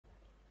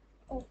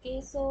Okay,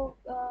 so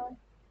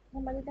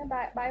നമ്മളുടെ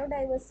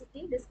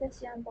biodiversity discuss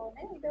ചെയ്യാൻ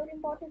പോകുന്നത് ഇതൊരു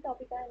ഇമ്പോർട്ടൻറ്റ്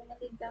ടോപ്പിക്കാണ്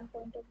നിങ്ങളുടെ എക്സാം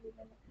പോയിന്റ് ഓഫ് വ്യൂ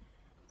നിന്ന്.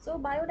 സോ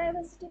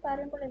ബയോഡൈവേഴ്സിറ്റി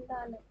പറയുമ്പോൾ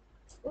എന്താണ്?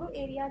 ഒരു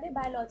ഏരിയയുടെ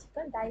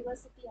ബയോളജിക്കൽ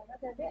ഡൈവേഴ്സിറ്റിയാണ്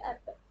അതിൻ്റെ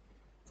അർത്ഥം.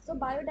 So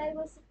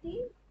biodiversity,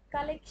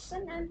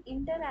 collection and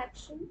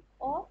interaction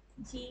of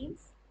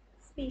genes,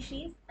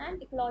 species and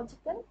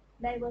ecological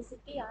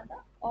diversity ആണ്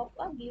of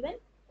a given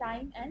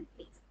time and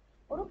place.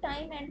 ഒരു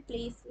ടൈം ആൻഡ്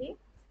പ്ലേസിൽ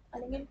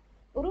അല്ലെങ്കിൽ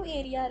ഒരു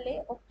ഏരിയയിലെ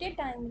ഒറ്റ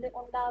ടൈമിൽ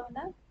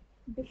ഉണ്ടാവുന്ന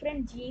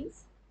ഡിഫറെൻറ്റ്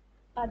ജീൻസ്,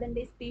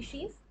 അതിൻ്റെ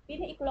സ്പീഷീസ്,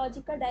 പിന്നെ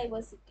ഇക്കോളജിക്കൽ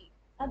ഡൈവേഴ്സിറ്റി,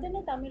 അതിന്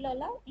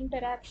തമ്മിലുള്ള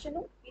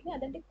ഇൻറ്ററാക്ഷനും പിന്നെ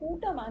അതിൻ്റെ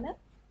കൂട്ടമാണ്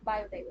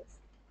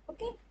ബയോഡൈവേഴ്സിറ്റി.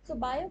 ഓക്കെ, സോ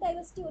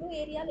ബയോഡൈവേഴ്സിറ്റി ഒരു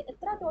ഏരിയയിൽ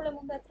എത്രത്തോളം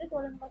ഉണ്ട്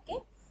അത്രത്തോളം ഒക്കെ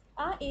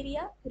ആ ഏരിയ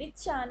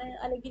റിച്ച് ആണ്,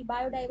 അല്ലെങ്കിൽ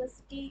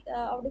ബയോഡൈവേഴ്സിറ്റി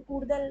അവിടെ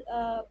കൂടുതൽ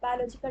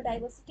ബയോളജിക്കൽ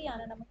ഡൈവേഴ്സിറ്റി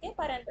ആണ് നമുക്ക്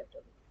പറയാൻ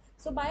പറ്റുള്ളൂ.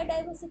 So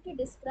biodiversity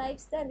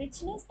describes the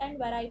richness and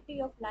variety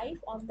of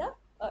life on the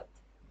earth.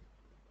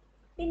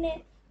 പിന്നെ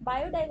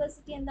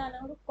ബയോഡൈവേഴ്സിറ്റി എന്താണ്?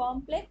 ഒരു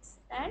കോംപ്ലെക്സ്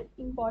ആൻഡ്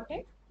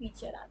ഇമ്പോർട്ടൻറ്റ്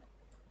ഫീച്ചറാണ്.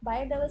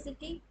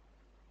 ബയോഡൈവേഴ്സിറ്റി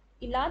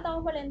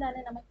ഇല്ലാതാവുമ്പോൾ എന്താണ്?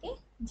 നമുക്ക്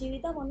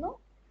ജീവിതമൊന്നും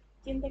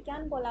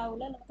ചിന്തിക്കാൻ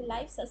പോലാവില്ല, നമുക്ക്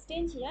ലൈഫ്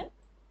സസ്റ്റെയിൻ ചെയ്യാൻ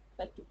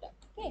പറ്റില്ല.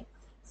 Okay,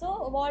 so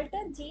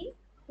Walter G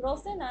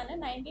Rosan ആണ്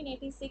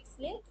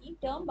 1986 ഈ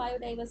ടേം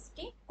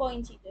ബയോഡൈവേഴ്സിറ്റി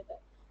കോയിൻ ചെയ്തത്.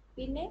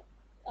 പിന്നെ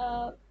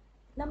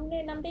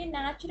നമ്മുടെ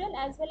natural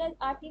as well as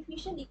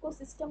artificial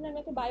ഇക്കോസിസ്റ്റമിൽ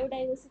നമുക്ക്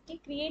ബയോഡൈവേഴ്സിറ്റി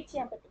ക്രിയേറ്റ്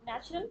ചെയ്യാൻ പറ്റും.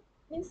 Natural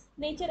means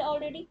nature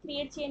already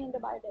create ചെയ്യുന്നുണ്ട്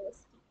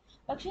ബയോഡൈവേഴ്സിറ്റി.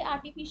 പക്ഷേ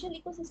ആർട്ടിഫിഷ്യൽ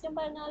ഇക്കോസിസ്റ്റം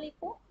പറഞ്ഞാൽ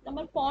ഇപ്പോൾ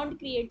നമ്മൾ പോണ്ട്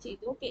ക്രിയേറ്റ്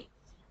ചെയ്തു. ഓക്കെ,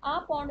 ആ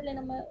പോണ്ടിൽ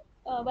നമ്മൾ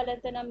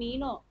വളർത്തുന്ന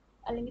മീനോ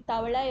അല്ലെങ്കിൽ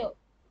തവളയോ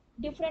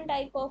ഡിഫറെൻറ്റ്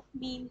ടൈപ്പ് ഓഫ്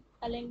മീൻ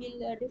അല്ലെങ്കിൽ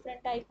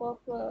ഡിഫറെൻറ്റ് ടൈപ്പ്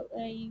ഓഫ്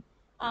ഈ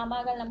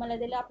ആമകൾ നമ്മൾ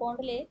അതിൽ ആ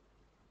പോണ്ടിൽ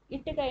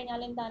ഇട്ട്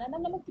കഴിഞ്ഞാൽ എന്താണ്?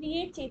 നമ്മൾ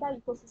ക്രിയേറ്റ് ചെയ്ത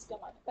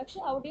ഇക്കോസിസ്റ്റമാണ്. പക്ഷെ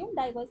അവിടെയും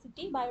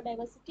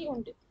ബയോഡൈവേഴ്സിറ്റി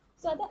ഉണ്ട്.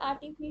 സോ അത്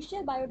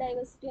ആർട്ടിഫിഷ്യൽ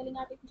ബയോഡൈവേഴ്സിറ്റി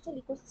അല്ലെങ്കിൽ ആർട്ടിഫിഷ്യൽ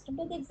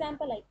ഇക്കോസിസ്റ്റമിൻ്റെ ഒരു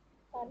എക്സാമ്പിളായി.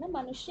 കാരണം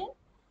മനുഷ്യൻ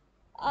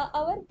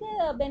അവർക്ക്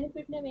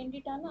ബെനിഫിറ്റിന്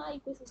വേണ്ടിയിട്ടാണ് ആ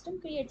ഇക്കോസിസ്റ്റം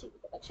ക്രിയേറ്റ്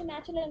ചെയ്തത്. പക്ഷെ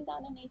നാച്ചുറൽ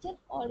എന്താണ്? നേച്ചർ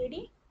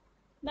ഓൾറെഡി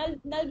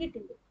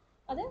നൽകിയിട്ടുണ്ട്,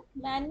 അത്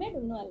മാൻമെയ്ഡ്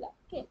ഒന്നുമല്ല.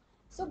 ഓക്കെ,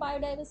 സോ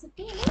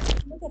ബയോഡൈവേഴ്സിറ്റിയിൽ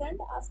നമുക്ക്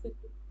രണ്ട്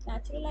ആസ്പെക്ട്,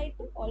 നാച്ചുറൽ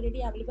ആയിട്ട്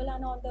ഓൾറെഡി അവൈലബിൾ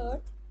ആണ് ഓൺ ദ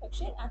എർത്ത്,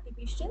 പക്ഷേ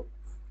artificial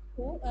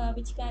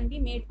which can be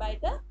made by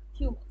the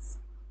humans.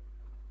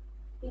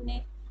 പിന്നെ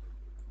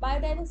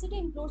biodiversity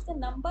includes the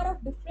number of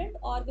different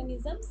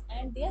organisms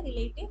and their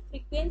relative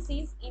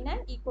frequencies in an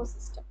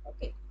ecosystem.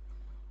 Okay,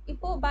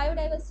 ഇപ്പോൾ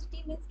biodiversity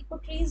means ഇപ്പോൾ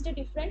ട്രീസിൻ്റെ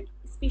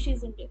different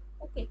species ഉണ്ട്.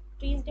 Okay,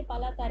 ട്രീസിൻ്റെ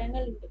പല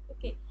തരങ്ങളുണ്ട്.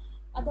 Okay,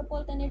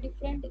 അതുപോലെ തന്നെ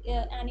different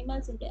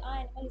animals ഉണ്ട്. ആ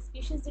animal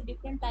species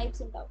different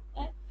types ഉണ്ടാവും.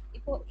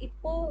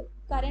 ഇപ്പോൾ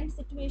കറണ്ട്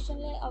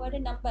സിറ്റുവേഷനിൽ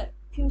അവരുടെ നമ്പർ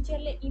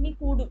ഫ്യൂച്ചറിൽ ഇനി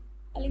കൂടും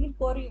അല്ലെങ്കിൽ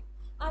കുറയും.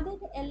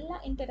 അതിൻ്റെ എല്ലാ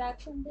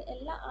ഇൻറ്ററാക്ഷൻ്റെ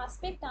എല്ലാ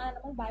ആസ്പെക്റ്റ് ആണ്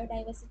നമ്മൾ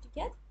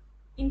ബയോഡൈവേഴ്സിറ്റിക്ക്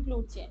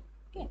ഇൻക്ലൂഡ് ചെയ്യാൻ.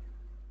 ഓക്കെ,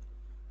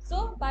 സോ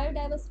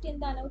ബയോഡൈവേഴ്സിറ്റി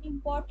എന്താണ്? ഒരു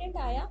ഇമ്പോർട്ടൻ്റ്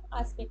ആയ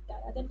ആസ്പെക്റ്റ്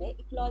ആണ്. അതിൻ്റെ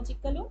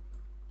ഇക്കോളജിക്കലും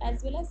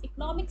as well as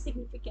economic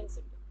significance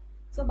ഉണ്ട്.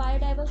 സോ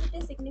ബയോഡൈവേഴ്സിറ്റി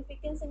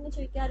സിഗ്നിഫിക്കൻസ് എന്ന്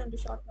ചോദിക്കാറുണ്ട്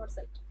ഷോർട്ട് നോട്ട്സ്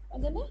ആയിട്ട്.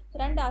 അതിന്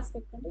രണ്ട്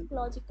ആസ്പെക്റ്റ് ഉണ്ട്,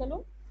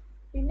 ഇക്കോളജിക്കലും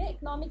പിന്നെ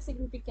ഇക്കണോമിക്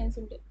സിഗ്നിഫിക്കൻസ്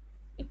ഉണ്ട്.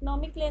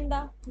 ഇക്കണോമിക്കിൽ എന്താ?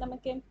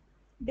 നമുക്ക്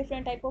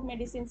ഡിഫറെൻറ്റ് ടൈപ്പ് ഓഫ്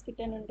മെഡിസിൻസ്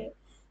കിട്ടുന്നുണ്ട്,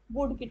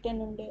 വുഡ്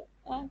കിട്ടുന്നുണ്ട്,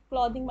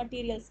 ക്ലോത്തിങ്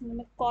മെറ്റീരിയൽസ്,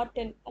 നമുക്ക്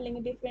കോട്ടൺ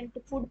അല്ലെങ്കിൽ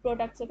ഡിഫറെൻറ്റ് ഫുഡ്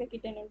പ്രോഡക്ട്സ് ഒക്കെ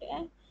കിട്ടുന്നുണ്ട്.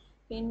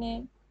 പിന്നെ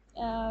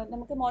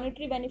നമുക്ക്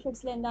മോണിറ്ററി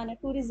ബെനിഫിറ്റ്സിൽ എന്താണ്?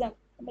 ടൂറിസം,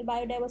 നമ്മൾ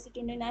ബയോഡൈവേഴ്സിറ്റി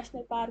ഉണ്ട്,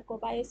 നാഷണൽ പാർക്കോ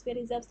ബയോസ്ഫിയർ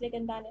റിസർവ്സിലേക്ക്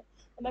എന്താണ്?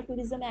 നമ്മൾ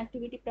ടൂറിസം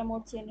ആക്ടിവിറ്റി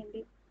പ്രൊമോട്ട്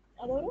ചെയ്യുന്നുണ്ട്,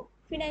 അതൊരു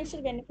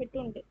ഫിനാൻഷ്യൽ ബെനിഫിറ്റും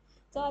ഉണ്ട്.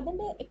 സോ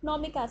അതിൻ്റെ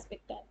എക്കണോമിക്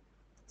ആസ്പെക്റ്റ് ആണ്.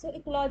 സോ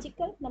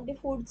ഇക്കോളജിക്കൽ നമ്മുടെ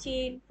ഫുഡ്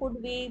ചെയിൻ,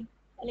 ഫുഡ് വേവ്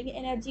അല്ലെങ്കിൽ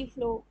എനർജി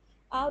ഫ്ലോ,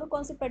 ആ ഒരു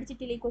കോൺസെപ്റ്റ്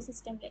പഠിച്ചിട്ടില്ല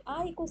ഇക്കോസിസ്റ്റമിൽ. ആ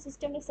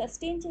ഇക്കോസിസ്റ്റമിൽ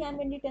സസ്റ്റെയിൻ ചെയ്യാൻ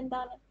വേണ്ടിയിട്ട്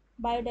എന്താണ്?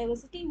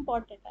 ബയോഡൈവേഴ്സിറ്റി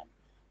ഇമ്പോർട്ടൻ്റ് ആണ്.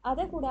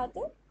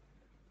 അതുകൂടാതെ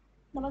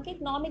നമുക്ക്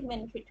ഇക്കണോമിക്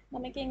ബെനിഫിറ്റ്,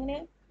 നമുക്ക് എങ്ങനെ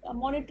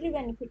മോണിറ്ററി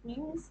ബെനിഫിറ്റ്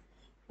മീൻസ്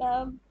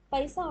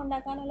പൈസ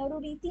ഉണ്ടാക്കാനുള്ള ഒരു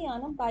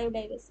രീതിയാണ്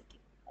ബയോഡൈവേഴ്സിറ്റി.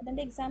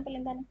 അതിൻ്റെ എക്സാമ്പിൾ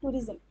എന്താണ്?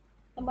 ടൂറിസം,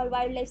 നമ്മൾ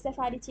വൈൽഡ് ലൈഫ്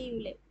സഫാരി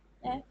ചെയ്യൂലേ,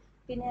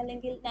 പിന്നെ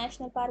അല്ലെങ്കിൽ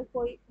നാഷണൽ പാർക്ക്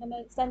പോയി നമ്മൾ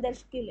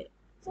സന്ദർശിക്കില്ലേ.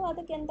 സോ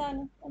അതൊക്കെ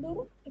എന്താണ്?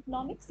 അതൊരു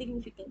ഇക്കണോമിക്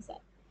സിഗ്നിഫിക്കൻസ്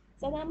ആണ്.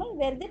 സോ അത് നമ്മൾ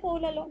വെറുതെ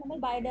പോകില്ലല്ലോ, നമ്മൾ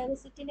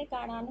ബയോഡൈവേഴ്സിറ്റിനെ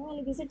കാണാനോ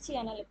അല്ലെങ്കിൽ വിസിറ്റ്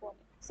ചെയ്യാനല്ലോ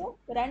പോകുന്നത്. സോ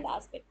രണ്ട്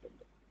ആസ്പെക്റ്റ്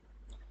ഉണ്ട്.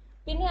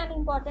 പിന്നെയാണ്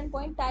important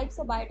point, types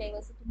of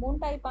biodiversity. മൂന്ന്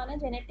ടൈപ്പാണ്: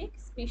 genetic,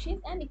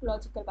 species and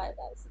ecological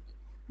biodiversity.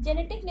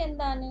 ജെനറ്റിക്കിൽ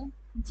എന്താണ്?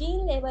 ജീൻ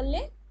ലെവലിൽ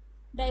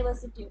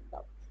ഡൈവേഴ്സിറ്റി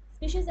ഉണ്ടാവും.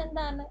 സ്പീഷീസ്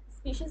എന്താണ്?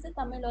 സ്പീഷീസ്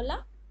തമ്മിലുള്ള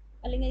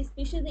അല്ലെങ്കിൽ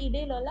സ്പീഷീസ്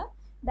ഇടയിലുള്ള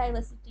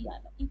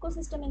ഡൈവേഴ്സിറ്റിയാണ്.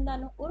 ഇക്കോസിസ്റ്റം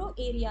എന്താണ്? ഒരു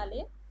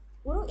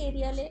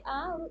ഏരിയയിലെ ആ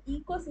ഒരു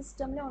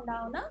ഇക്കോസിസ്റ്റമിൽ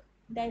ഉണ്ടാവുന്ന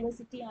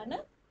ഡൈവേഴ്സിറ്റിയാണ്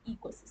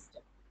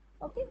ഇക്കോസിസ്റ്റം.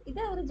 ഓക്കെ,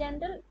 ഇത് ഒരു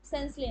ജനറൽ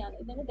സെൻസിലെയാണ്,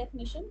 ഇതിൻ്റെ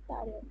ഡെഫിനിഷൻ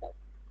താഴെ ഉണ്ടാവും.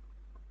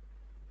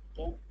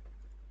 ഓക്കെ,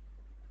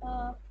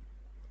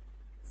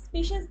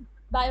 സ്പീഷീസ്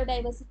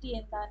ബയോഡൈവേഴ്സിറ്റി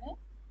എന്താണ്?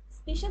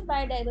 Species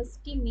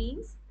biodiversity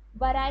means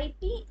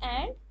variety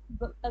and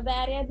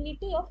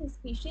variability of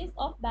species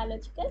of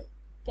biological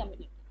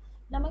community.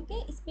 നമുക്ക്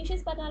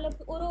സ്പീഷീസ് പറഞ്ഞാൽ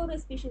ഓരോ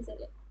സ്പീഷീസ്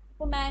അല്ലേ.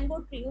 ഇപ്പോൾ മാംഗോ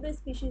ട്രീ ഒരു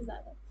സ്പീഷീസ്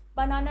ആണ്,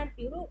 ബനാന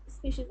ട്രീ ഒരു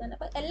സ്പീഷീസ് ആണ്.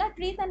 അപ്പോൾ എല്ലാ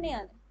ട്രീ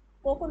തന്നെയാണ്,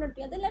 കോക്കോനട്ട്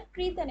ട്രീ അതെല്ലാം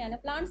ട്രീ തന്നെയാണ്,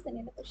 പ്ലാന്റ്സ്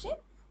തന്നെയാണ്. പക്ഷേ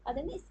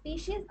അതിൻ്റെ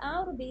സ്പീഷീസ് ആ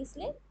ഒരു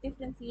ബേസിൽ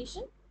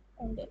ഡിഫറൻസിയേഷൻ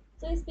ഉണ്ട്.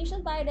 So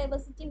species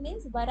biodiversity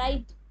means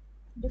variety.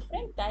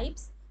 different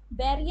types,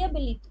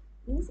 variability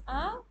means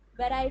ആ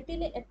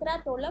വെറൈറ്റിയിൽ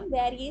എത്രത്തോളം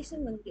വേരിയേഷൻ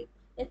ഉണ്ട്,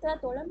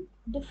 എത്രത്തോളം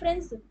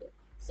ഡിഫറൻസ് ഉണ്ട്.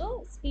 സോ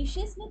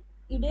സ്പീഷീസിന്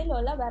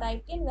ഇടയിലുള്ള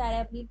വെറൈറ്റി ആൻഡ്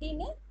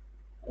വാരിയബിലിറ്റിന്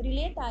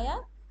റിലേറ്റ് ആയ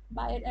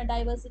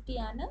ബയോഡൈവേഴ്സിറ്റി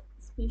ആണ്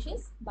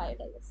സ്പീഷീസ്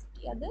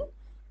ബയോഡൈവേഴ്സിറ്റി. അത്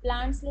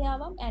പ്ലാന്റ്സിലെ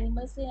ആവാം,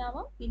 ആനിമൽസിലെ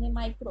ആവാം, പിന്നെ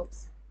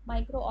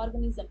മൈക്രോ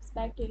ഓർഗാനിസംസ്,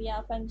 ബാക്ടീരിയ,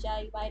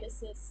 ഫംജൈ,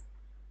 വൈറസസ്,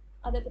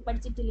 അതൊക്കെ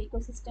പഠിച്ചിട്ടില്ല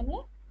ഇക്കോസിസ്റ്റമിൽ,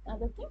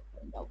 അതൊക്കെ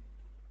ഉണ്ടാവും.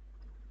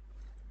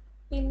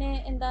 പിന്നെ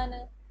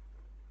എന്താണ്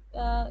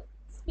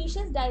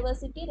species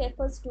diversity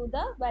refers to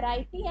the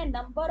variety and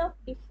number of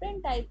different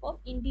type of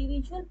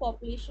individual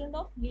population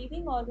of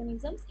living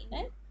organisms in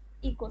an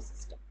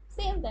ecosystem.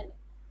 Same തന്നെ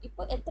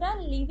ഇപ്പോൾ എത്ര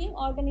ലിവിങ്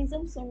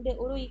ഓർഗാനിസംസ് ഉണ്ട്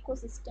ഒരു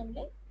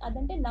ഇക്കോസിസ്റ്റമിൽ,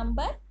 അതിൻ്റെ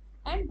നമ്പർ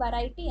ആൻഡ്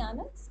വെറൈറ്റി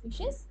ആണ്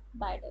സ്പീഷീസ്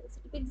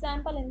ബയോഡൈവേഴ്സിറ്റി. ഇപ്പോൾ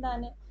എക്സാമ്പിൾ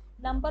എന്താണ്,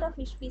 number of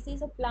fish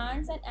species of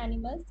plants and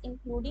animals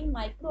including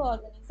micro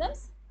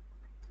organisms,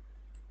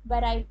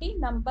 variety,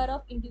 number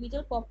of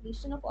individual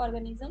population of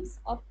organisms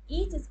of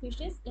each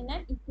species in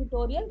an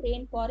equatorial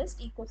rainforest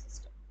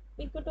ecosystem.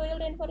 Equatorial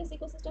rainforest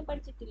ecosystem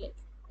പഠിച്ചിട്ടില്ലേ?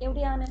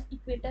 എവിടെയാണ്?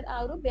 Equator ആ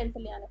ഒരു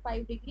ബെൽറ്റിലാണ്.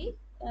 5 degree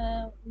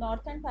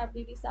north and 5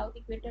 degree south,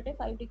 ഇക്വേറ്ററുടെ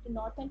 5 degree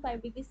north and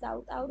 5 degree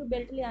south, ആ ഒരു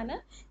ബെൽറ്റിലാണ്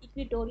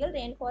ഇക്വേറ്റോറിയൽ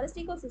rain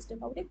forest ecosystem.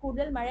 അവിടെ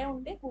കൂടുതൽ മഴ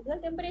ഉണ്ട്, കൂടുതൽ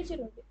ടെമ്പറേച്ചർ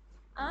ഉണ്ട്.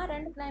 ആ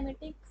രണ്ട്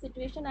ക്ലൈമാറ്റിക്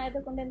സിറ്റുവേഷൻ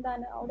ആയതുകൊണ്ട്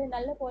എന്താണ്, അവിടെ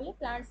നല്ലപോലെ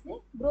പ്ലാന്റ്സിന്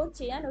ഗ്രോത്ത്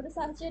ചെയ്യാൻ ഒരു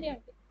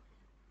സാഹചര്യമുണ്ട്.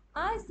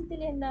 ആ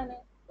സ്ഥിതിയിൽ എന്താണ്,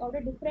 അവിടെ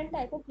different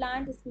type of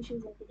plant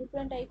species ഉണ്ട്,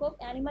 different type of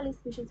animal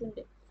species ഉണ്ട്,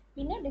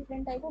 പിന്നെ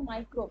different type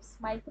of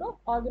micro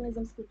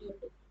organisms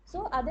കൂടിയുണ്ട്. സോ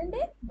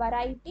അതിൻ്റെ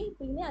വെറൈറ്റി,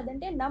 പിന്നെ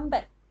അതിൻ്റെ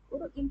നമ്പർ,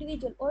 ഒരു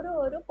ഇൻഡിവിജ്വൽ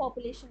ഓരോ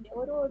പോപ്പുലേഷൻ്റെ,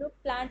 ഓരോ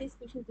പ്ലാന്റ്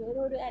സ്പീഷീസ്,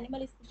 ഓരോ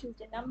ആനിമൽ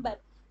സ്പീഷീസിൻ്റെ നമ്പർ,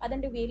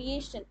 അതിൻ്റെ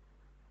വേരിയേഷൻ,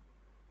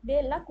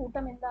 ഇതെല്ലാം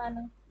കൂട്ടം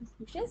എന്താണ്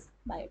സ്പീഷീസ്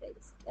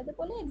ബയോഡൈവേഴ്സിറ്റി.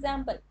 അതുപോലെ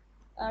example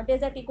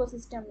desert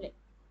ഇക്കോസിസ്റ്റമിൽ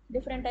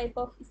different type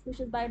of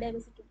species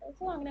biodiversity ഉണ്ട്.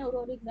 സോ അങ്ങനെ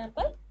ഓരോ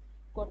എക്സാമ്പിൾ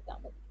കൊടുത്താൽ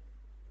മതി.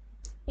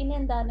 പിന്നെ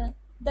എന്താണ്,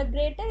 the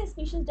greater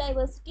species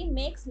diversity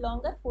makes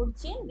longer food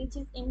chain which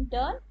is in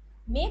turn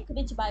make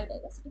rich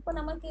biodiversity. ഇപ്പോൾ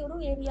നമുക്ക് ഒരു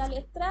ഏരിയയിൽ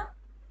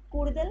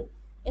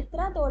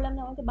എത്രത്തോളം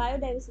നമുക്ക്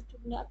ബയോഡൈവേഴ്സിറ്റി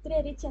ഉണ്ട്, അത്ര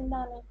റിച്ച്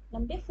എന്താണ്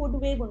നമ്മുടെ ഫുഡ്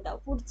വേവ്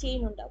ഉണ്ടാവും, ഫുഡ്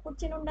ചെയിൻ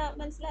ഉണ്ടാവും.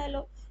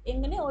 മനസ്സിലായല്ലോ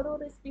എങ്ങനെ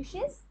ഓരോരോ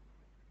സ്പീഷീസ്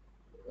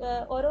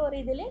ഓരോ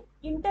ഇതിൽ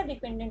ഇന്റർ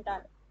ഡിപ്പെൻഡൻ്റ്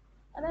ആണ്.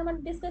 അത് നമ്മൾ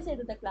ഡിസ്കസ്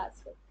ചെയ്തത്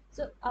ക്ലാസ്സിൽ.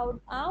 സോ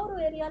ആ ഒരു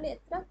ഏരിയയിൽ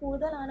എത്ര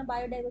കൂടുതലാണ്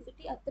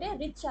ബയോഡൈവേഴ്സിറ്റി, അത്ര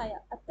റിച്ച് ആയ,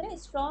 അത്ര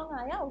സ്ട്രോങ്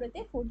ആയ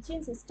അവിടുത്തെ ഫുഡ്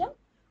ചെയിൻ സിസ്റ്റം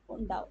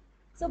ഉണ്ടാവും.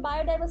 സോ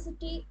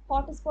ബയോഡൈവേഴ്സിറ്റി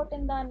ഹോട്ട്സ്പോട്ട്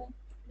എന്താണ്,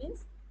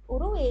 മീൻസ്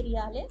ഒരു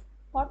ഏരിയയിൽ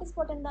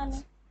ഹോട്ട്സ്പോട്ട് എന്താണ്,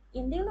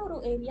 എന്തെങ്കിലും ഒരു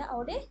ഏരിയ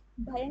അവിടെ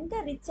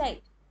ഭയങ്കര റിച്ച്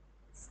ആയിട്ട്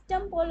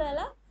ഇഷ്ടം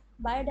പോലെയുള്ള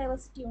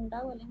ബയോഡൈവേഴ്സിറ്റി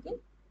ഉണ്ടാവും, അല്ലെങ്കിൽ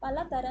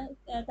പല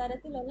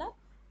തരത്തിലുള്ള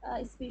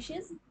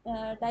സ്പീഷീസ്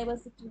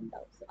ഡൈവേഴ്സിറ്റി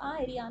ഉണ്ടാവും. സോ ആ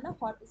ഏരിയ ആണ്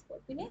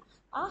ഹോട്ട്സ്പോട്ട്. പിന്നെ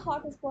ആ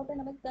ഹോട്ട്സ്പോട്ട്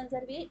നമുക്ക്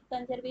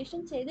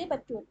കൺസർവേഷൻ ചെയ്തേ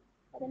പറ്റുള്ളൂ,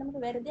 അത്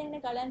നമുക്ക് വെറുതെ അങ്ങനെ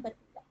കളയാൻ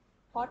പറ്റില്ല.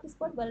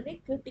 ഹോട്ട്സ്പോട്ട് വളരെ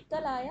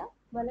ക്രിട്ടിക്കലായ,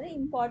 വളരെ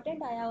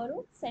ഇമ്പോർട്ടൻ്റ് ആയ ഒരു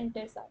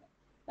സെൻറ്റേഴ്സ് ആണ്.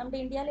 നമ്മുടെ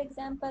ഇന്ത്യയിലെ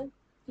എക്സാമ്പിൾ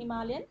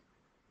ഹിമാലയൻ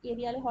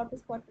ഏരിയയിൽ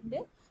ഹോട്ട്സ്പോട്ട് ഉണ്ട്,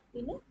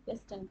 പിന്നെ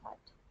വെസ്റ്റേൺ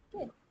ഘാട്ട്.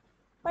 ഓക്കെ,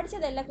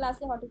 പഠിച്ചത് എല്ലാ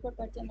ക്ലാസ്സിലും ഹോട്ട്സ്പോട്ട്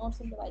പഠിച്ച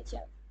നോട്ട്സ് ഉണ്ട്,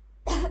 വായിച്ചാൽ.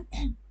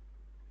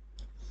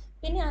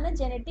 പിന്നെയാണ്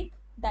ജനറ്റിക്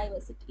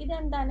ഡൈവേഴ്സിറ്റി.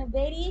 ഇതെന്താണ്,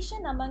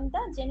 variation among the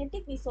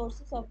genetic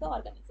resources of the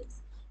organisms.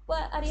 ഇപ്പോൾ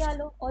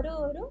അറിയാലോ,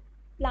 ഓരോ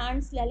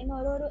പ്ലാന്റ്സിൽ അല്ലെങ്കിൽ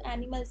ഓരോരോ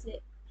ആനിമൽസിൽ,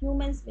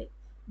 ഹ്യൂമൻസിൽ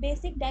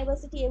ബേസിക്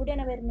ഡൈവേഴ്സിറ്റി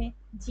എവിടെയാണ് വരുന്നത്,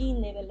 ജീൻ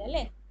ലെവലിൽ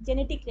അല്ലേ,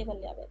 ജനറ്റിക്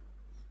ലെവലിലാണ് വരുന്നത്.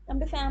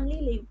 നമ്മുടെ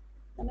ഫാമിലിയിലെയും,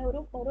 നമ്മൾ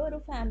ഓരോ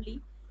ഫാമിലി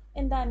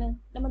എന്താണ്,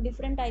 നമ്മൾ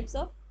different types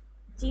of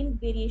gene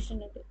variation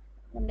ഉണ്ട്.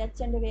 നമ്മുടെ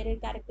അച്ഛൻ്റെ വേറെ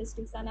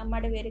ക്യാരക്ടറിസ്റ്റിക്സ് ആണ്,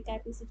 അമ്മയുടെ വേറെ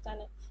ക്യാരക്ടറിസ്റ്റിക്സ്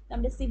ആണ്,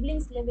 നമ്മുടെ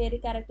സിബ്ലിങ്സിലെ വേറെ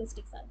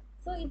ക്യാരക്ടറിസ്റ്റിക്സ് ആണ്.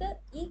 സോ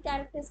ഈ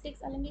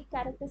ക്യാരക്ടറിസ്റ്റിക്സ് അല്ലെങ്കിൽ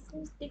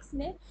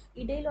ക്യാരക്ടറിസ്റ്റിക്സിന്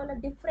ഇടയിലുള്ള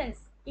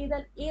ഡിഫറൻസ്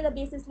ഏത്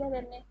ബേസിസിലാണ്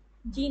വരുന്നത്,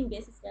 ജീൻ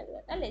ബേസിസിലാണ്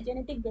വരുന്നത് അല്ലേ,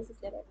 ജനറ്റിക്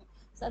ബേസിസിലാണ് വരുന്നത്.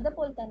 സോ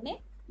അതുപോലെ തന്നെ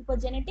ഇപ്പോൾ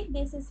ജനറ്റിക്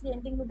ബേസിസിൽ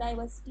എന്തെങ്കിലും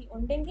ഡൈവേഴ്സിറ്റി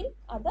ഉണ്ടെങ്കിൽ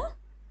അത്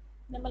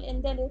നമ്മൾ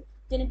എന്താണ്,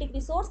 ജനറ്റിക്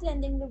റിസോഴ്സിൽ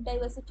എന്തെങ്കിലും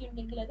ഡൈവേഴ്സിറ്റി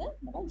ഉണ്ടെങ്കിൽ അത്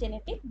നമ്മൾ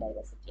ജനറ്റിക്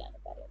ഡൈവേഴ്സിറ്റി ആണ്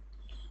പറയുന്നത്.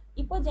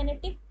 ഇപ്പോൾ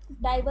ജനറ്റിക്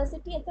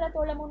ഡൈവേഴ്സിറ്റി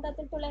എത്രത്തോളം ഉണ്ട്,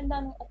 അത്രത്തോളം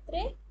എന്താണ്, അത്ര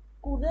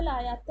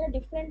കൂടുതലായ, അത്ര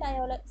ഡിഫറെൻ്റ് ആയ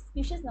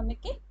സ്പീഷീസ്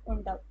നമുക്ക്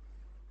ഉണ്ടാവും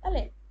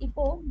അല്ലേ.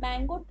 ഇപ്പോൾ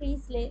മാംഗോ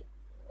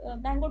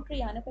ട്രീ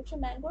ആണ്, പക്ഷെ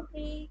മാംഗോ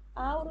ട്രീ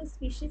ആ ഒരു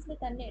സ്പീഷീസിൽ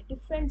തന്നെ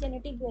ഡിഫറെൻറ്റ്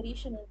ജനറ്റിക്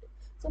വേരിയേഷൻ ഉണ്ട്.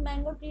 സോ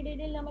മാംഗോ ട്രീയുടെ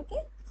ഇടയിൽ നമുക്ക്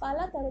പല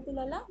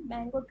തരത്തിലുള്ള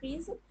മാംഗോ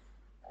ട്രീസ്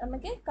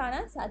നമുക്ക്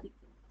കാണാൻ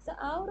സാധിക്കും. സോ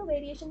ആ ഒരു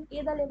വേരിയേഷൻ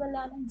ഏതാ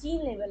ലെവലിലാണ്,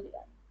 ജീൻ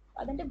ലെവലിലാണ്,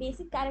 അതിൻ്റെ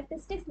ബേസിക്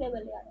ക്യാരക്ടറിസ്റ്റിക്സ്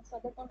ലെവലിലാണ്. സോ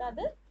അതുകൊണ്ട്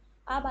അത്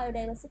ആ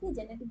ബയോഡൈവേഴ്സിറ്റി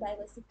ജനറ്റിക്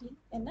ഡൈവേഴ്സിറ്റി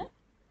എന്ന്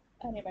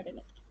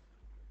അറിയപ്പെടുന്നത്.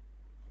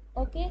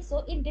 Okay, so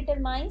it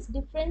determines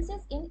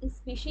differences in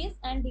species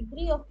and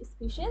degree of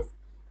species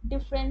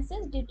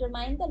differences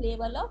determine the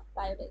level of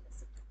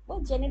biodiversity. അപ്പോൾ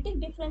ജനറ്റിക്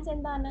ഡിഫറൻസ്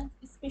എന്താണ്,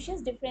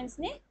 സ്പീഷീസ്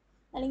ഡിഫറൻസിനെ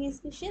അല്ലെങ്കിൽ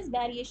സ്പീഷീസ്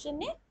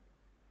വേരിയേഷനെ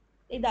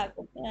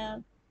ഇതാക്കും,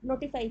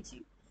 നോട്ടിഫൈ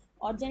ചെയ്യും.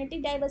 ഓർ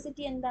ജനറ്റിക്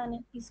ഡൈവേഴ്സിറ്റി എന്താണ്,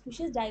 ഈ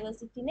സ്പീഷീസ്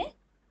ഡൈവേഴ്സിറ്റിനെ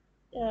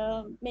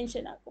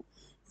മെൻഷൻ ആക്കും.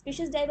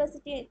 സ്പീഷീസ്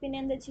ഡൈവേഴ്സിറ്റി പിന്നെ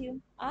എന്താ ചെയ്യും,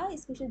 ആ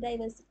സ്പീഷീസ്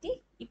ഡൈവേഴ്സിറ്റി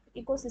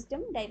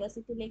ഇക്കോസിസ്റ്റം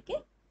ഡൈവേഴ്സിറ്റിയിലേക്ക്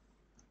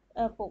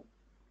പോകും.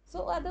 സോ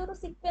അതൊരു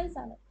സീക്വൻസ്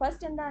ആണ്.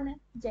 ഫസ്റ്റ് എന്താണ്,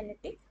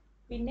 ജനറ്റിക്,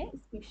 പിന്നെ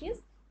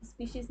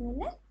സ്പീഷീസിൽ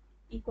നിന്ന്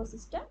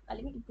ecosystem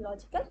അല്ലെങ്കിൽ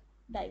ecological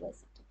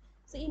diversity.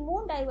 So ഈ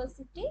മൂന്ന്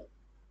diversity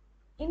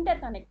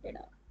interconnected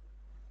ആണ്.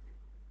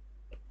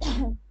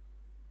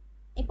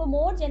 ഇപ്പോൾ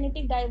more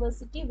genetic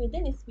diversity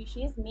within a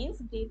species means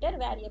greater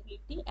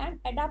variability and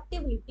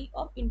adaptability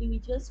of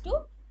individuals to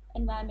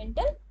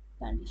environmental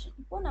condition.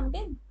 ഇപ്പോൾ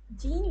നമ്മുടെ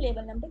ജീൻ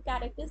ലെവൽ നമ്മുടെ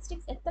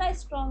ക്യാരക്ടറിസ്റ്റിക്സ് എത്ര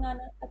സ്ട്രോങ്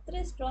ആണ്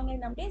അത്രയും സ്ട്രോങ് ആയി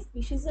നമ്മുടെ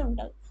സ്പീഷീസ്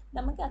ഉണ്ടാവും.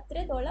 നമുക്ക്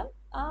അത്രത്തോളം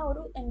ആ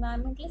ഒരു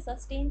എൻവയറമെന്റിൽ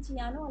സസ്റ്റെയിൻ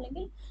ചെയ്യാനോ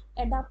അല്ലെങ്കിൽ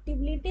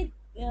അഡാപ്റ്റബിലിറ്റി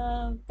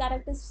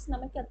ക്യാരക്ടറിസ്റ്റിക്സ്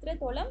നമുക്ക്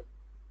അത്രത്തോളം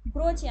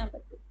ഗ്രോ ചെയ്യാൻ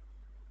പറ്റും.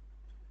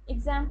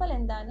 എക്സാമ്പിൾ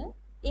എന്താണ്?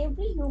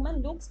 Every human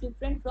looks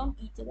different from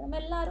each other.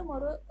 നമ്മളെല്ലാവരും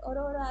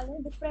ഓരോരോ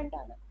ആളും ഡിഫറെൻ്റ്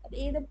ആണ്. അത്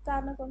ഏത്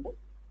കാരണം കൊണ്ട്?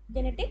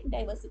 ജനറ്റിക്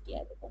ഡൈവേഴ്സിറ്റി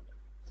ആയതുകൊണ്ട്.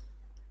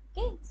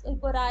 ഓക്കെ,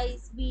 ഇപ്പോൾ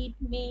റൈസ്,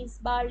 വീറ്റ്, മെയ്സ്,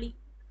 ബാർലി,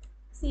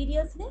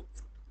 സീരിയൽസിന്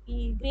ഈ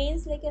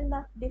ഗ്രെയിൻസിലേക്ക് എന്താ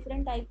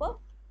ഡിഫറെൻറ്റ് ടൈപ്പ് ഓഫ്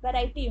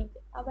വെറൈറ്റി ഉണ്ട്.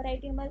 ആ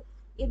വെറൈറ്റി നമ്മൾ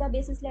ഏതാ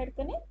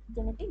ബേസിസിലെടുക്കണേ?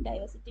 ജനറ്റിക്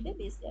ഡൈവേഴ്സിറ്റിയുടെ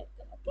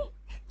ബേസിലെടുക്കണം. ഓക്കെ,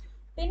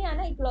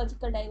 പിന്നെയാണ്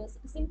ഇക്കോളജിക്കൽ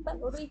ഡൈവേഴ്സിറ്റി. സിമ്പിൾ,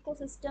 ഒരു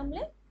ഇക്കോസിസ്റ്റമിൽ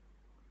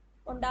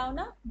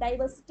ഉണ്ടാവുന്ന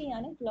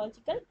ഡൈവേഴ്സിറ്റിയാണ്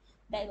ഇക്കോളജിക്കൽ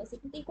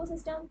ഡൈവേഴ്സിറ്റി.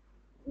 ഇക്കോസിസ്റ്റമിൽ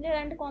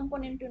രണ്ട്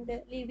കോമ്പോണൻറ്റ് ഉണ്ട്,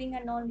 ലിവിങ്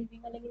ആൻഡ് നോൺ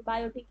ലിവിങ് അല്ലെങ്കിൽ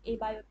ബയോട്ടിക്,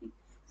 എബയോട്ടിക്.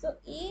 സോ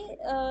ഈ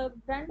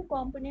രണ്ട്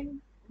കോമ്പോണൻറ്റ്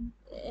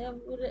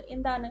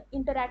എന്താണ്?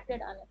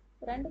 ഇന്ററാക്റ്റഡ് ആണ്.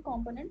 രണ്ട്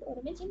കോമ്പോണൻറ്റ്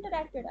ഒരുമിച്ച്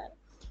ഇന്ററാക്റ്റഡ് ആണ്.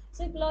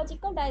 So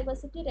ecological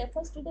diversity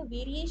refers to the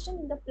variation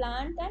in the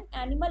plant and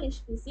animal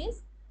species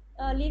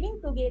living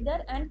together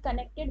and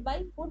connected by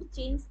food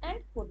chains and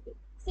food web.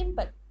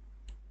 Simple.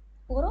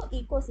 ഓരോ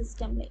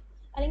ഇക്കോസിസ്റ്റമിലെ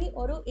അല്ലെങ്കിൽ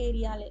ഓരോ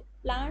ഏരിയയിലെ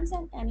പ്ലാന്റ്സ്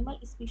ആൻഡ് ആനിമൽ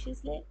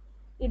സ്പീഷീസിലെ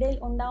ഇടയിൽ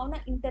ഉണ്ടാവുന്ന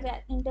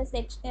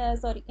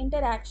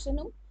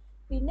ഇന്ററാക്ഷനും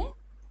പിന്നെ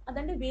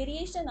അതിൻ്റെ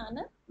വേരിയേഷൻ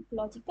ആണ്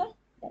ecological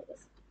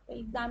diversity. For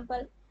example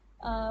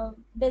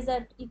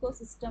desert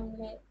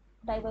ഇക്കോസിസ്റ്റമിലെ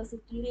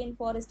diversity, rain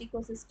forest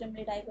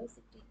ഇക്കോസിസ്റ്റമിലെ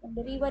diversity,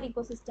 നമ്മുടെ റിവർ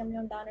ഇക്കോസിസ്റ്റമിൽ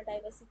ഉണ്ടാകുന്ന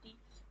ഡൈവേഴ്സിറ്റി,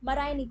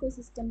 മറൈൻ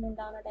ഇക്കോസിസ്റ്റമിൽ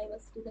ഉണ്ടാകുന്ന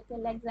ഡൈവേഴ്സിറ്റി, ഇതൊക്കെ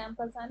എല്ലാ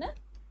എക്സാമ്പിൾസ് ആണ്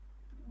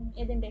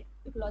ഇതിൻ്റെ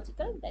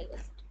ecological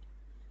diversity.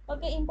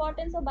 Okay,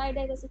 importance of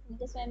biodiversity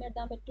നമുക്ക് സ്വയം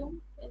എഴുതാൻ പറ്റും.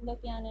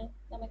 എന്തൊക്കെയാണ്?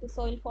 നമുക്ക്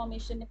സോയിൽ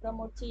ഫോർമേഷനെ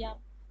പ്രൊമോട്ട് ചെയ്യാം.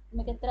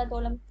 നമുക്ക്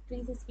എത്രത്തോളം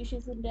ട്രീസ്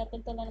സ്പീഷീസ് ഉണ്ട്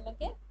അത്രത്തോളം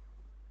നമുക്ക്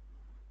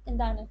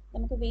എന്താണ്?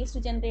 നമുക്ക്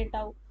വേസ്റ്റ് ജനറേറ്റ്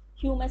ആവും,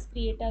 ഹ്യൂമസ്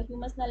ക്രിയേറ്റ് ആവും.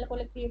 ഹ്യൂമസ്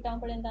നല്ലപോലെ ക്രിയേറ്റ്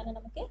ആകുമ്പോൾ എന്താണ്?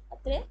 നമുക്ക്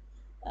അത്ര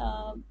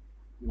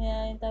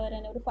എന്താ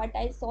പറയുക, ഒരു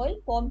ഫർട്ടൈൽ സോയിൽ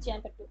ഫോം ചെയ്യാൻ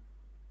പറ്റും.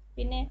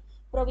 പിന്നെ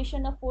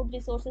provision of food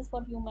resources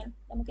for human,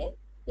 നമുക്ക്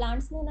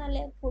പ്ലാന്റ്സിന് നല്ല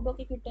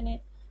ഫുഡൊക്കെ കിട്ടണേ.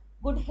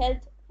 Good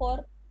health four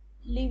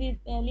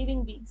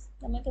living beings,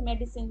 നമുക്ക്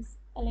മെഡിസിൻസ്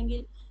അല്ലെങ്കിൽ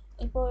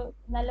ഇപ്പോൾ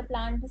നല്ല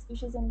പ്ലാന്റ്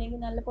സ്പീഷീസ് ഉണ്ടെങ്കിൽ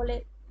നല്ലപോലെ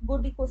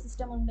ഗുഡ്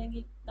ഇക്കോസിസ്റ്റം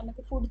ഉണ്ടെങ്കിൽ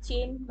നമുക്ക് ഫുഡ്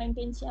ചെയിൻ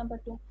മെയിൻറ്റെയിൻ ചെയ്യാൻ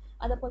പറ്റും.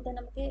 അതുപോലെ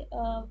തന്നെ നമുക്ക്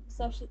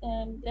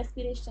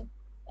റെസ്പിറേഷൻ,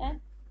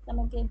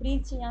 നമുക്ക്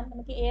ബ്രീത്ത് ചെയ്യാൻ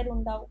നമുക്ക് എയർ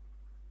ഉണ്ടാവും.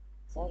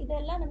 സോ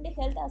ഇതെല്ലാം നമ്മുടെ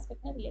ഹെൽത്ത്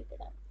ആസ്പെക്റ്റിന്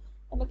റിലേറ്റഡ് ആണ്.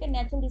 നമുക്ക്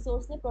നാച്ചുറൽ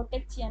റിസോഴ്സിനെ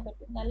പ്രൊട്ടക്ട് ചെയ്യാൻ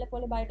പറ്റും.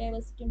 നല്ലപോലെ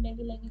ബയോഡൈവേഴ്സിറ്റി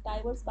ഉണ്ടെങ്കിൽ അല്ലെങ്കിൽ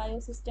ഡൈവേഴ്സ്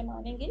ബയോസിസ്റ്റം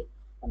ആണെങ്കിൽ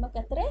നമുക്ക്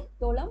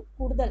അത്രത്തോളം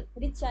കൂടുതൽ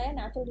റിച്ച് ആയ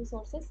നാച്ചുറൽ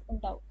റിസോഴ്സസ്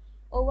ഉണ്ടാവും.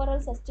 ഓവറോൾ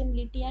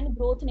സസ്റ്റൈനബിലിറ്റി ആൻഡ്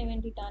ഗ്രോത്തിന്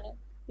വേണ്ടിയിട്ടാണ്.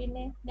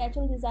 പിന്നെ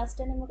നാച്ചുറൽ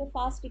ഡിസാസ്റ്ററിന് നമുക്ക്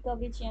ഫാസ്റ്റ്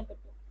റിക്കവറി ചെയ്യാൻ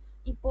പറ്റും.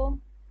 ഇപ്പോൾ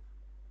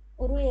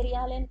ഒരു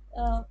ഏരിയയിൽ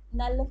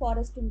നല്ല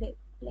ഫോറസ്റ്റ് ഉണ്ട്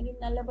അല്ലെങ്കിൽ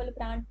നല്ലപോലെ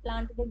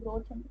പ്ലാന്റിൻ്റെ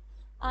ഗ്രോത്ത് ഉണ്ട്.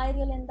 ആ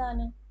ഏരിയയിൽ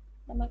എന്താണ്?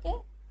 നമുക്ക്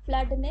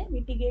ഫ്ലഡിനെ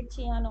മിറ്റിഗേറ്റ്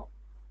ചെയ്യാനോ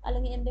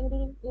അല്ലെങ്കിൽ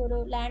എന്തെങ്കിലും ഒരു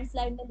ലാൻഡ്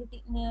സ്ലൈഡിനെ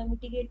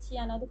മിറ്റിഗേറ്റ്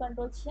ചെയ്യാനോ അത്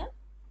കൺട്രോൾ ചെയ്യാൻ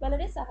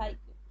വളരെ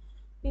സഹായിക്കും.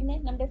 പിന്നെ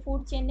നമ്മുടെ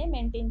ഫുഡ് ചെയിനെ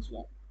മെയിൻറ്റെയിൻ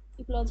ചെയ്യാൻ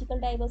ഇക്കോളജിക്കൽ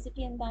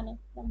ഡൈവേഴ്സിറ്റി എന്താണ്?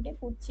 നമ്മുടെ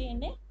ഫുഡ്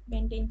ചെയിനെ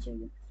മെയിൻറ്റെയിൻ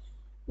ചെയ്യും.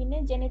 പിന്നെ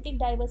ജനറ്റിക്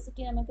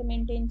ഡൈവേഴ്സിറ്റി നമുക്ക്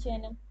മെയിൻറ്റെയിൻ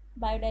ചെയ്യാനും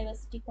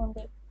ബയോഡൈവേഴ്സിറ്റി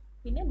കൊണ്ട്.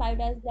 പിന്നെ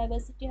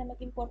ബയോഡൈവേഴ്സിറ്റി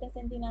നമുക്ക് ഇമ്പോർട്ടൻസ്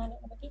എന്തിനാണ്?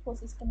 നമുക്ക്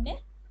ഇക്കോസിസ്റ്റമിനെ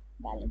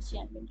ബാലൻസ്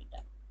ചെയ്യാൻ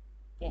വേണ്ടിയിട്ടാണ്.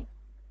 ഓക്കെ,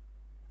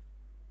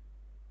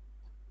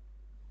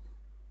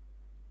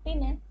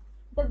 പിന്നെ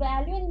the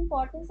value and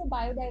importance of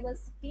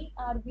biodiversity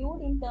are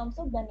viewed in terms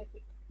of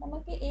benefit.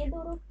 നമുക്ക്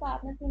ഏതൊരു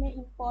കാരണത്തിന്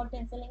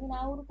ഇമ്പോർട്ടൻസ് അല്ലെങ്കിൽ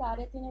ആ ഒരു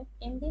കാര്യത്തിന്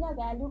എന്തിനാ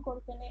വാല്യൂ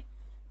കൊടുക്കുന്നത്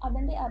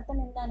അതിൻ്റെ അർത്ഥം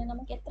എന്താണ്?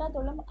 നമുക്ക്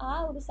എത്രത്തോളം ആ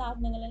ഒരു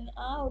സാധനങ്ങൾ അല്ലെങ്കിൽ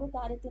ആ ഒരു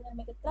കാര്യത്തിന്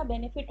നമുക്ക് എത്ര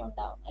ബെനിഫിറ്റ്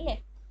ഉണ്ടാവും അല്ലേ?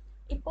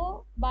 ഇപ്പോൾ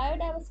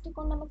ബയോഡൈവേഴ്സിറ്റി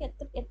കൊണ്ട് നമുക്ക്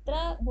എത്ര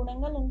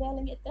ഗുണങ്ങളുണ്ട്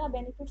അല്ലെങ്കിൽ എത്ര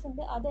ബെനിഫിറ്റ്സ്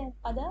ഉണ്ട്,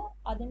 അത്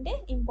അതിൻ്റെ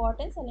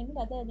ഇമ്പോർട്ടൻസ് അല്ലെങ്കിൽ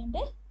അത്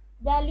അതിൻ്റെ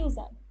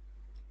വാല്യൂസ് ആണ്.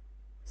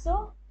 സോ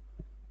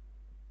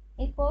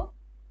ഇപ്പോൾ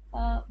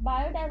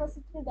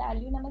ബയോഡൈവേഴ്സിറ്റി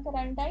വാല്യൂ നമുക്ക്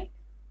രണ്ടായി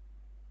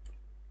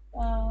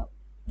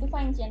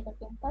ഡിഫൈൻ ചെയ്യാൻ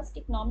പറ്റും. ഫസ്റ്റ്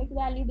ഇക്കണോമിക്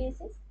വാല്യൂ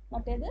ബേസിസ്,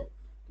 മറ്റേത്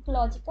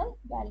ഇക്കോളജിക്കൽ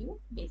വാല്യൂ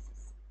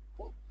ബേസിസ്.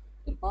 ഓക്കെ,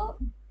 ഇപ്പോൾ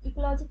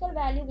ഇക്കോളജിക്കൽ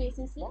വാല്യൂ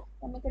ബേസിസിൽ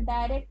നമുക്ക്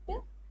ഡയറക്റ്റ്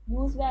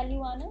യൂസ്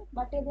വാല്യൂ ആണ്,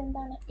 മറ്റേത്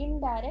എന്താണ്?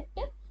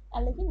 ഇൻഡയറക്റ്റ്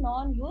അല്ലെങ്കിൽ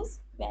നോൺ യൂസ്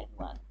വാല്യൂ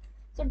ആണ്.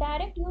 സോ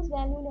ഡയറക്റ്റ് യൂസ്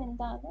വാല്യൂവിൽ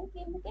എന്താണ്?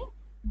 നമുക്ക്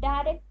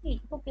ഡയറക്റ്റ്ലി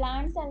ഇപ്പോൾ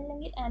പ്ലാന്റ്സ്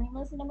അല്ലെങ്കിൽ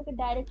ആനിമൽസ് നമുക്ക്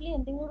ഡയറക്റ്റ്ലി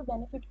എന്തെങ്കിലും ഒരു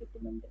ബെനിഫിറ്റ്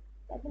കിട്ടുന്നുണ്ട്.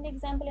 അതിൻ്റെ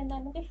എക്സാമ്പിൾ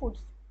എന്താണ്? നമുക്ക്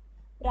foods,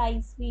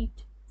 rice,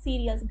 wheat,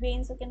 serials,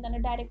 grains ഒക്കെ എന്താണ്?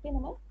 ഡയറക്റ്റ്ലി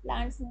നമ്മൾ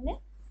പ്ലാന്റ്സിൽ നിന്ന്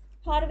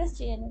ഹാർവെസ്റ്റ്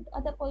ചെയ്യുന്നുണ്ട്.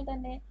 അതേപോലെ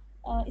തന്നെ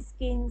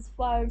സ്കിൻസ്,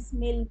 ഫേഴ്സ്,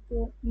 മിൽക്ക്,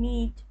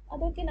 മീറ്റ്,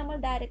 അതൊക്കെ നമ്മൾ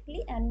ഡയറക്റ്റ്ലി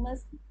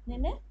ആനിമൽസിൽ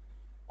നിന്ന്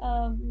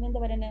എന്താ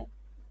പറയുന്നത്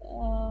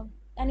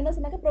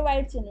ആനിമൽസിനൊക്കെ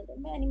പ്രൊവൈഡ് ചെയ്യുന്നുണ്ട്,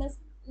 നമ്മൾ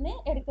ആനിമൽസിനെ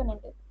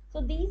എടുക്കുന്നുണ്ട്. So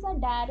these are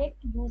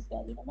direct use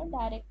value, നമ്മൾ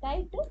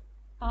ഡയറക്റ്റായിട്ട്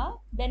ആ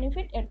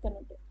ബെനിഫിറ്റ്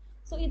എടുക്കുന്നുണ്ട്.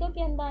 സോ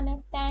ഇതൊക്കെ എന്താണ്?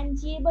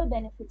 ടാൻജിബിൾ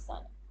ബെനിഫിറ്റ്സ്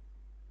ആണ്.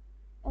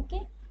 ഓക്കെ,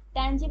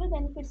 ടാഞ്ചിബിൾ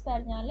ബെനിഫിറ്റ്സ്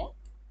പറഞ്ഞാൽ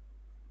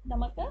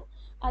നമുക്ക്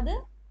അത്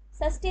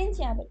സസ്റ്റെയിൻ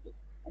ചെയ്യാൻ പറ്റും.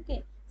 Okay,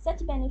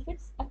 such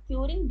benefits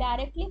acquiring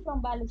directly from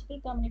biological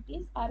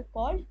communities are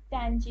called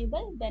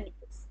tangible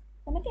benefits.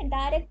 നമുക്ക്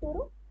ഡയറക്റ്റ്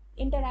ഒരു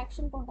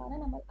ഇന്ററാക്ഷൻ കൊണ്ടാണ്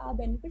നമ്മൾ ആ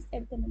ബെനിഫിറ്റ്സ്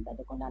എടുക്കുന്നുണ്ട്,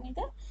 അതുകൊണ്ടാണ്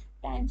ഇത്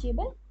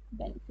ടാഞ്ചിബിൾ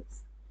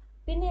ബെനിഫിറ്റ്സ്.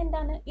 പിന്നെ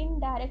എന്താണ്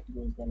indirect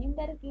use value?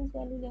 Indirect use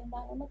വാല്യൂയിൽ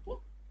എന്താണ്, നമുക്ക്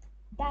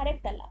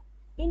ഡയറക്റ്റ് അല്ല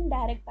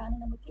ഇൻഡയറക്റ്റ് ആണ്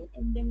നമുക്ക്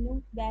എന്തെങ്കിലും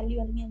വാല്യൂ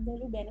അല്ലെങ്കിൽ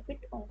എന്തെങ്കിലും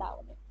ബെനിഫിറ്റ്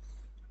ഉണ്ടാവുന്നത്.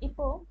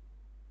 ഇപ്പോൾ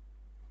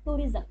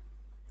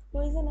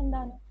ടൂറിസം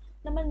എന്താണ്,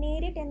 നമ്മൾ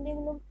നേരിട്ട്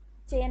എന്തെങ്കിലും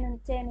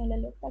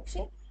ചെയ്യണില്ലല്ലോ,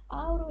 പക്ഷെ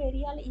ആ ഒരു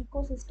ഏരിയയിൽ ഇക്കോ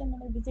സിസ്റ്റം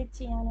നമ്മൾ വിസിറ്റ്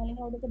ചെയ്യാനോ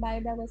അല്ലെങ്കിൽ അവിടുത്തെ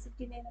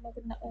ബയോഡൈവേഴ്സിറ്റിനെ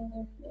നമുക്ക്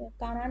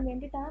കാണാൻ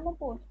വേണ്ടിയിട്ടാണ് നമ്മൾ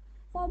പോകുന്നത്.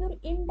 സോ അതൊരു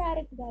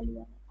ഇൻഡയറക്റ്റ് വാല്യൂ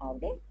ആണ്.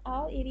 അവിടെ ആ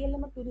ഏരിയയിൽ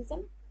നമ്മൾ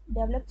ടൂറിസം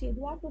ഡെവലപ്പ്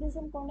ചെയ്തു, ആ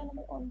ടൂറിസം കൊണ്ട്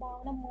നമ്മൾ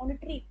ഉണ്ടാവുന്ന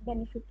മോണിറ്ററി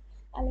ബെനിഫിറ്റ്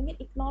അല്ലെങ്കിൽ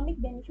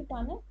ഇക്കണോമിക് ബെനിഫിറ്റ്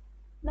ആണ്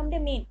നമ്മുടെ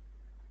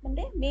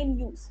മെയിൻ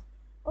യൂസ്.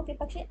 ഓക്കെ,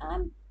 പക്ഷെ ആ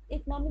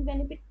ഇക്കണോമിക്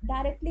ബെനിഫിറ്റ്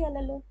ഡയറക്റ്റ്ലി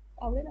അല്ലല്ലോ,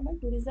 അവിടെ നമ്മൾ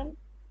ടൂറിസം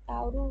ആ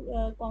ഒരു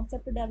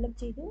കോൺസെപ്റ്റ് ഡെവലപ്പ്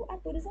ചെയ്തു, ആ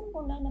ടൂറിസം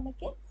കൊണ്ടാണ്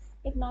നമുക്ക്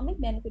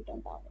എക്കണോമിക് ബെനിഫിറ്റ്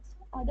ഉണ്ടാവുന്നത്.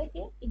 സോ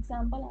അതൊക്കെ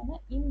എക്സാമ്പിൾ ആണ്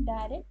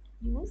ഇൻഡയറക്റ്റ്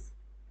യൂസ്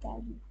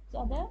വാല്യൂ. സോ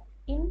അത്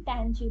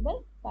ഇൻടാഞ്ചിബിൾ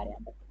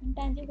പറയാൻ പറ്റും.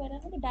 ഇൻടാഞ്ചിബിൾ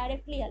പറയുന്നത്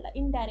ഡയറക്ട്ലി അല്ല,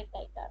 ഇൻഡയറക്റ്റ്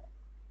ആയിട്ടാണ്.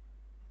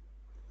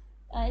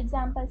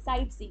 എക്സാമ്പിൾ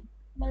സൈറ്റ് സീയിങ്,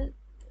 നമ്മൾ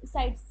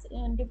സൈറ്റ്സ്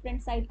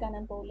ഡിഫറെൻറ്റ് സൈറ്റ്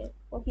കാണാൻ പോകില്ലേ.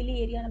 ഇപ്പോൾ ഹില്ലി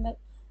ഏരിയ നമ്മൾ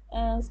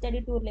സ്റ്റഡി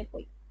ടൂറിലേക്ക്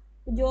പോയി,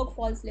 ജോഗ്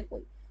ഫോൾസിലേക്ക്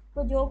പോയി.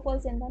 ഇപ്പോൾ ജോഗ്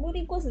ഫോൾസ് എന്താണ്, ഒരു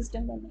ഇക്കോ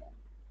സിസ്റ്റം തന്നെയാണ്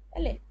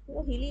അല്ലേ.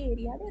 ഒരു ഹില്ലി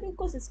ഏരിയയുടെ ഒരു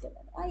ഇക്കോ സിസ്റ്റം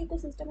ആണ്. ആ ഇക്കോ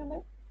സിസ്റ്റം നമ്മൾ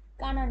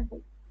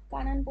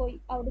കാണാൻ പോയി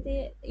അവിടുത്തെ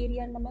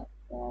ഏരിയ നമ്മൾ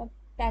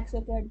ടാക്സ്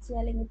ഒക്കെ അടിച്ച്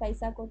അല്ലെങ്കിൽ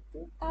പൈസ കൊടുത്ത്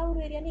ആ ഒരു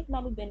ഏരിയയിൽ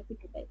ഇക്കണോമിക്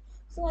ബെനിഫിറ്റ് ഉണ്ടായി.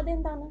 സോ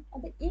അതെന്താണ്,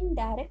 അത്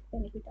ഇൻഡയറക്റ്റ്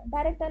ബെനിഫിറ്റ് ആണ്,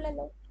 ഡയറക്റ്റ്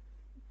അല്ലല്ലോ.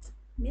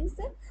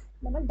 മീൻസ്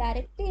നമ്മൾ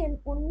ഡയറക്റ്റ്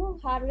ഒന്നും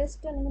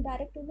ഹാർവെസ്റ്റ് അല്ലെങ്കിൽ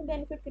ഡയറക്റ്റ് ഒന്നും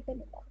ബെനിഫിറ്റ്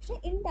കിട്ടുന്നില്ല, പക്ഷെ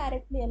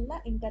ഇൻഡയറക്ട്ലി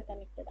എല്ലാം ഇന്റർ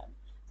കണക്റ്റഡ് ആണ്.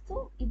 സോ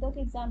ഇതൊക്കെ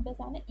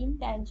എക്സാമ്പിൾസ് ആണ്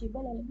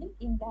ഇൻടാഞ്ചിബിൾ അല്ലെങ്കിൽ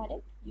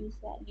indirect use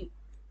value.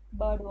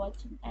 Bird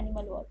watching,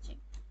 animal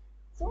watching.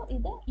 So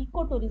ഇത്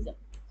eco tourism.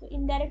 So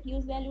indirect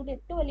use വാല്യൂയുടെ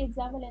ഏറ്റവും വലിയ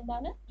എക്സാമ്പിൾ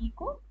എന്താണ്,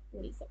 ഇക്കോ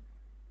ടൂറിസം.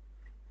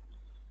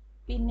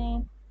 പിന്നെ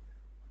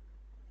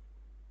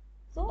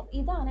സോ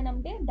ഇതാണ്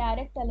നമ്മുടെ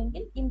ഡയറക്റ്റ്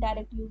അല്ലെങ്കിൽ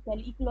ഇൻഡയറക്റ്റ് യൂസ്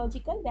വാല്യൂ.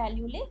 ഇക്കോളജിക്കൽ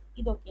വാല്യൂല്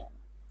ഇതൊക്കെയാണ്.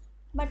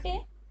 മറ്റേ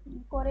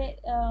കുറെ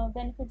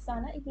ബെനിഫിറ്റ്സ്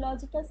ആണ്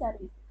ഇക്കോളജിക്കൽ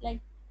സർവീസ്,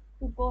 ലൈക്ക്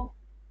ഇപ്പോൾ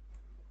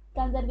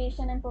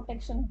conservation and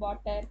protection of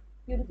water,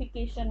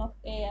 purification of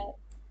air,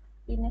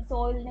 പിന്നെ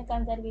സോയിലിനെ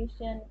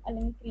കൺസർവേഷൻ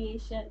അല്ലെങ്കിൽ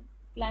ക്രിയേഷൻ,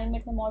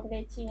 ക്ലൈമറ്റിനെ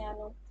മോഡറേറ്റ്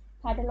ചെയ്യാനും,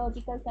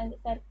 ഹൈഡ്രോളജിക്കൽ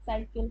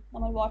സൈക്കിൾ,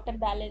 നമ്മൾ വാട്ടർ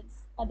ബാലൻസ്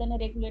അതിനെ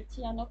റെഗുലേറ്റ്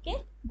ചെയ്യാനൊക്കെ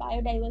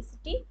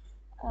ബയോഡൈവേഴ്സിറ്റി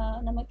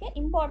നമുക്ക്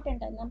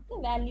ഇമ്പോർട്ടൻ്റ് ആണ്, നമുക്ക്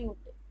വാല്യൂ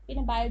ഉണ്ട്.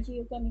 പിന്നെ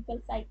ബയോജിയോ കെമിക്കൽ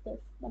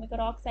സൈക്കിൾസ്, നമുക്ക്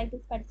റോക്ക്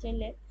സൈക്കിൾസ്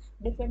പഠിച്ചില്ലേ,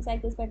 ഡിഫറെൻറ്റ്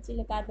സൈക്കിൾസ്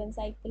പഠിച്ചില്ലേ, carbon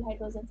cycle,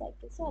 hydrogen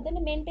cycle. So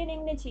അതിനെ മെയിൻറ്റെയിൻ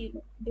എങ്ങനെ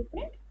ചെയ്യുന്നു,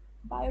 different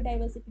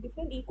biodiversity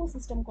different eco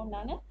system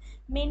കൊണ്ടാണ്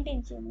മെയിൻറ്റെയിൻ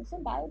ചെയ്യുന്നത്. സോ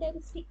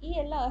ബയോഡൈവേഴ്സിറ്റി ഈ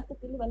എല്ലാ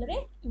അർത്ഥത്തിലും വളരെ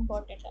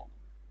ഇമ്പോർട്ടൻ്റ് ആണ്.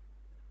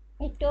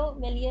 ഏറ്റവും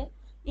വലിയ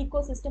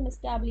ഇക്കോ സിസ്റ്റം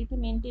സ്റ്റെബിലിറ്റി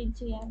മെയിൻറ്റെയിൻ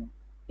ചെയ്യാനും,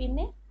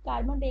 പിന്നെ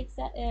കാർബൺ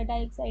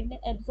ഡയോക്സൈഡിനെ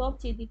അബ്സോർബ്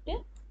ചെയ്തിട്ട്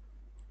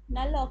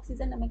നല്ല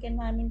ഓക്സിജൻ നമുക്ക്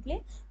എൻവയറമെന്റിൽ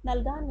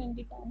നൽകാൻ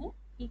വേണ്ടിയിട്ടാണ്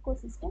ഇക്കോ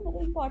സിസ്റ്റം ഒരു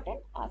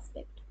ഇമ്പോർട്ടൻറ്റ്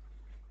ആസ്പെക്ട്.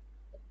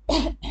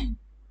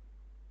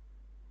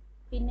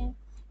 പിന്നെ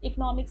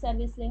ഇക്കണോമിക്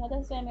സർവീസിൽ അത്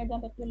സ്വയം എഴുതാൻ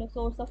പറ്റുമല്ലോ,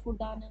 സോഴ്സ് ഓഫ്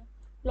ഫുഡാണ്,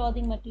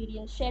 ക്ലോതിങ്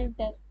മെറ്റീരിയൽ,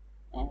 ഷെൽട്ടർ.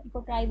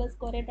 ഇപ്പോൾ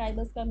കുറേ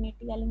ട്രൈബൽസ്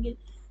കമ്മ്യൂണിറ്റി അല്ലെങ്കിൽ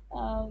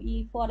ഈ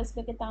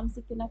ഫോറസ്റ്റിലൊക്കെ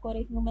താമസിക്കുന്ന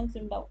കുറേ ഹ്യൂമൻസ്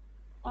ഉണ്ടാവും.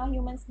 ആ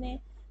ഹ്യൂമൻസിനെ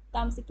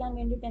താമസിക്കാൻ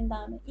വേണ്ടിയിട്ട്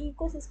എന്താണ്, ഈ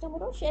ഇക്കോ സിസ്റ്റം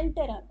ഒരു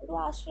ഷെൽട്ടറാണ്, ഒരു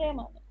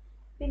ആശ്രയമാണ്.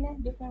 പിന്നെ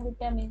ഡിഫറെൻറ്റ്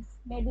വിറ്റാമിൻസ്,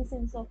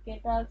 മെഡിസിൻസ് ഒക്കെ,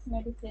 ഡ്രഗ്സ്,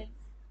 മെഡിസിൻസ്,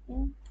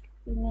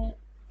 പിന്നെ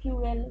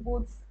ഫ്യൂവൽ,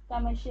 വുഡ്സ്,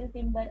 കമേഴ്ഷ്യൽ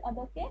ടിമ്പർ,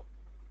 അതൊക്കെ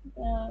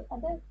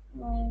അത്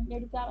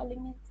എടുക്കാം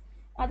അല്ലെങ്കിൽ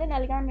അത്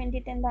നൽകാൻ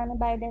വേണ്ടിയിട്ട് എന്താണ്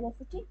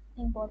ബയോഡൈവേഴ്സിറ്റി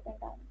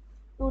ഇമ്പോർട്ടൻ്റ് ആണ്.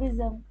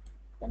 ടൂറിസം,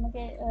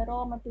 നമുക്ക് റോ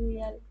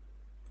മെറ്റീരിയൽ,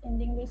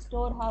 എന്തെങ്കിലും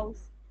store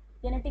house,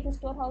 genetic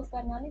store house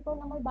പറഞ്ഞാൽ ഇപ്പോൾ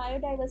നമ്മൾ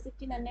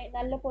ബയോഡൈവേഴ്സിറ്റി തന്നെ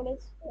നല്ല പോലെ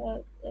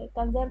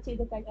കൺസേർവ്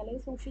ചെയ്ത് കഴിഞ്ഞാൽ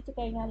അല്ലെങ്കിൽ സൂക്ഷിച്ചു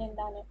കഴിഞ്ഞാൽ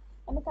എന്താണ്,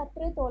 നമുക്ക്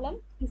അത്രത്തോളം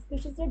ഈ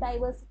സ്പീഷീസിൻ്റെ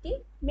ഡൈവേഴ്സിറ്റി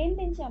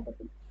മെയിൻറ്റെയിൻ ചെയ്യാൻ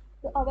പറ്റും.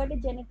 അവരുടെ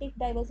ജനറ്റിക്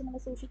ഡൈവേഴ്സിറ്റി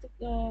നമ്മൾ സൂക്ഷിച്ച്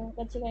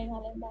വെച്ച്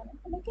കഴിഞ്ഞാൽ എന്താണ്,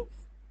 നമുക്ക്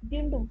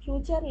വീണ്ടും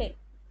ഫ്യൂച്ചറിൽ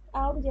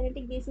ആ ഒരു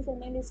ജനറ്റിക് ബേസിസ്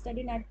എന്തെങ്കിലും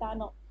സ്റ്റഡി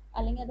നടത്താനോ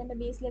അല്ലെങ്കിൽ അതിൻ്റെ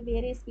ബേസിൽ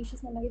വേറെ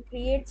സ്പീഷീസ് നമുക്ക്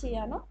ക്രിയേറ്റ്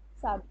ചെയ്യാനോ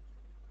സാധിക്കും.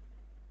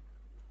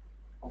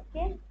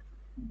 ഓക്കെ,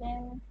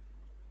 ദെൻ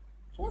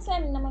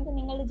നമുക്ക്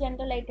നിങ്ങൾ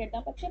ജനറൽ ആയിട്ട്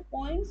എഴുതാം, പക്ഷെ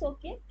പോയിന്റ്സ്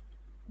ഒക്കെ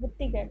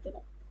വൃത്തിക്ക്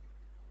എഴുതണം.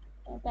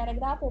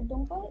 പാരഗ്രാഫ്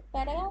എഴുതുമ്പോൾ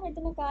പാരഗ്രാഫ്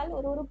എഴുതുന്നേക്കാൾ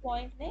ഓരോരോ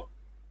പോയിന്റ്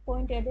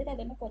എഴുതിയിട്ട്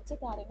അതിൻ്റെ കുറച്ച്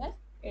കാര്യങ്ങൾ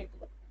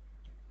എഴുതുക.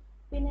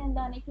 പിന്നെ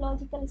എന്താണ്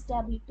ഇക്കോളജിക്കൽ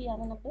സ്റ്റാബിലിറ്റി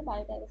ആണ് നമ്മുടെ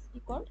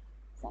ബയോഡൈവേഴ്സിറ്റി കൊണ്ട്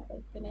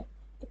സംഭവിക്കുന്നത്.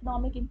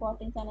 ഇക്കണോമിക്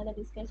ഇമ്പോർട്ടൻസ് ആണ് അത്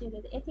ഡിസ്കസ്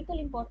ചെയ്തത്. എത്തിക്കൽ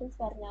ഇമ്പോർട്ടൻസ്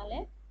പറഞ്ഞാൽ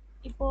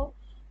ഇപ്പോൾ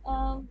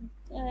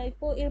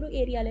ഒരു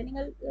ഏരിയയിൽ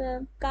നിങ്ങൾ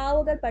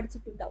കാവുകൾ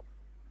പഠിച്ചിട്ടുണ്ടാവും,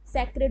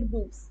 സാക്രഡ്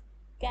ഗ്രൂപ്പ്സ്.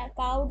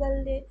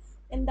 കാവുകളുടെ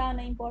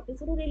എന്താണ്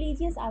ഇമ്പോർട്ടൻസ്, ഒരു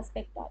റിലീജിയസ്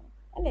ആസ്പെക്റ്റ് ആണ്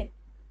അല്ലേ.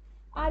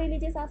 ആ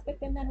റിലീജിയസ്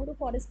ആസ്പെക്ട് എന്താണ്, ഒരു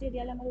ഫോറസ്റ്റ്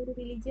ഏരിയയിൽ നമ്മൾ ഒരു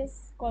റിലീജിയസ്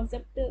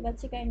കോൺസെപ്റ്റ്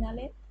വെച്ച് കഴിഞ്ഞാൽ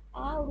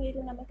ആ ഒരു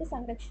ഏരിയ നമുക്ക്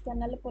സംരക്ഷിക്കാൻ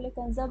നല്ലപോലെ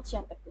കൺസേർവ്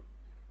ചെയ്യാൻ പറ്റും.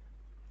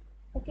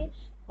 ഓക്കെ,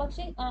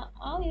 പക്ഷേ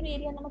ആ ഒരു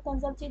ഏരിയ നമ്മൾ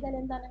കൺസേർവ് ചെയ്താൽ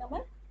എന്താണ്,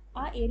 നമ്മൾ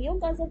ആ ഏരിയയും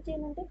കൺസേർവ്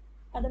ചെയ്യുന്നുണ്ട്,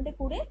 അതിൻ്റെ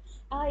കൂടെ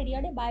ആ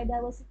ഏരിയയുടെ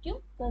ബയോഡൈവേഴ്സിറ്റിയും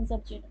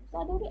കൺസർവ് ചെയ്യണം. സോ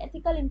അതൊരു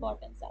എത്തിക്കൽ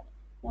ഇമ്പോർട്ടൻസ് ആണ്.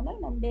 നമ്മൾ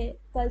നമ്മുടെ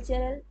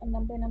കൾച്ചറൽ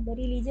നമ്മുടെ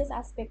റിലീജിയസ്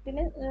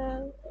ആസ്പെക്റ്റിന്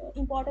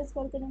ഇമ്പോർട്ടൻസ്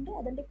കൊടുക്കുന്നുണ്ട്,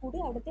 അതിൻ്റെ കൂടെ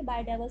അവിടുത്തെ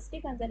ബയോഡൈവേഴ്സിറ്റി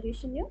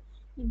കൺസർവേഷനും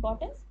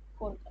ഇമ്പോർട്ടൻസ്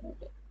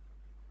കൊടുക്കുന്നുണ്ട്.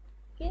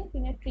 ഓക്കെ,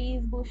 പിന്നെ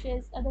ട്രീസ്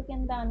ബുഷസ് അതൊക്കെ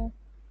എന്താണ്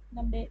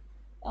നമ്മുടെ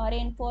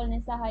റെയിൻഫോളിനെ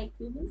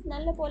സഹായിക്കും. മീൻസ്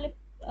നല്ല പോലെ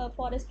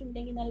ഫോറസ്റ്റ്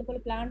ഉണ്ടെങ്കിൽ, നല്ല പോലെ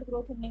പ്ലാന്റ്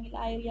ഗ്രോത്ത് ഉണ്ടെങ്കിൽ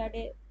ആ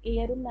ഏരിയയുടെ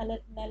എയറും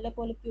നല്ല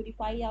പോലെ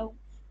പ്യൂരിഫൈ ആവും.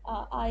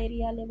 ആ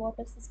ഏരിയയിലെ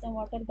വാട്ടർ സിസ്റ്റം,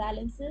 വാട്ടർ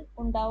ബാലൻസ്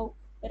ഉണ്ടാവും,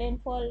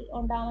 റെയിൻഫോൾ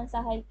ഉണ്ടാവാൻ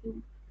സഹായിക്കും.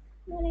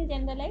 അങ്ങനെ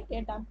ജനറലായി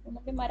കേട്ടാം.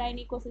 നമ്മുടെ marine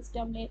eco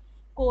സിസ്റ്റമിലെ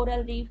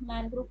coral reef,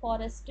 mangrove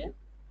forest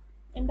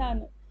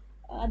എന്താണ്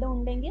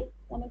അതുണ്ടെങ്കിൽ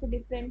നമുക്ക്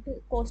different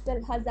coastal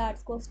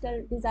hazards, coastal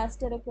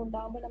disaster ഒക്കെ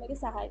ഉണ്ടാകുമ്പോൾ നമുക്ക്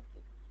സഹായിക്കും.